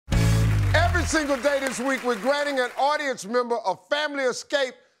Every single day this week, we're granting an audience member a family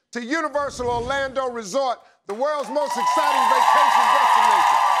escape to Universal Orlando Resort, the world's most exciting vacation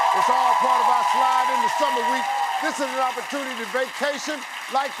destination. It's all part of our Slide into Summer Week. This is an opportunity to vacation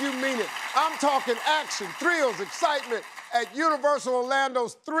like you mean it. I'm talking action, thrills, excitement at Universal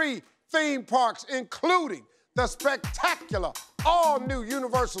Orlando's 3 theme parks, including the spectacular all-new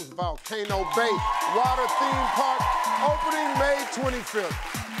Universal's Volcano Bay Water Theme Park, opening May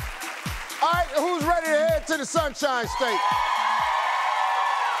 25th. All right, who's ready to head to the Sunshine State?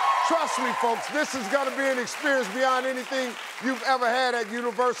 Trust me, folks, this is gonna be an experience beyond anything you've ever had at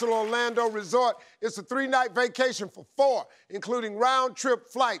Universal Orlando Resort. It's a 3-night vacation for 4, including round-trip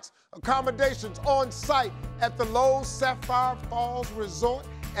flights, accommodations on site at the Lowe's Sapphire Falls Resort,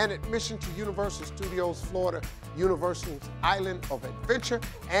 and admission to Universal Studios Florida, Universal's Island of Adventure,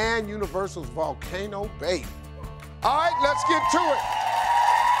 and Universal's Volcano Bay. All right, let's get to it.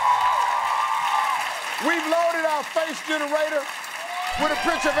 We've loaded our face generator with a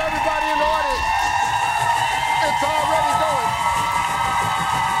picture of everybody in the audience. It's already going.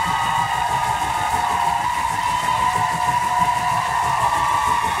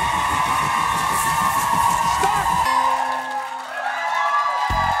 Stop!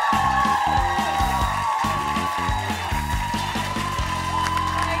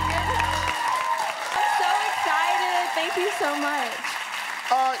 My goodness. I'm so excited. Thank you so much.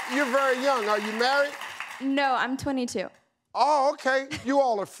 You're very young. Are you married? No, I'm 22. Oh, okay. You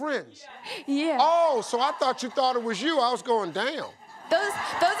all are friends. Yeah. Oh, so I thought you thought it was you. I was going down. Those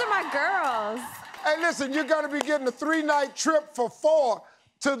are my girls. Hey, listen, you're gonna be getting a 3-night trip for 4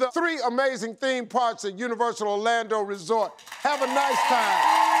 to the 3 amazing theme parks at Universal Orlando Resort. Have a nice time.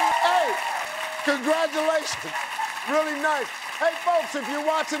 Hey, congratulations. Really nice. Hey, folks, if you're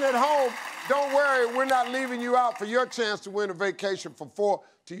watching at home, don't worry, we're not leaving you out. For your chance to win a vacation for 4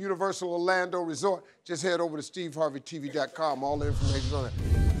 to Universal Orlando Resort, just head over to SteveHarveyTV.com. All the information on it.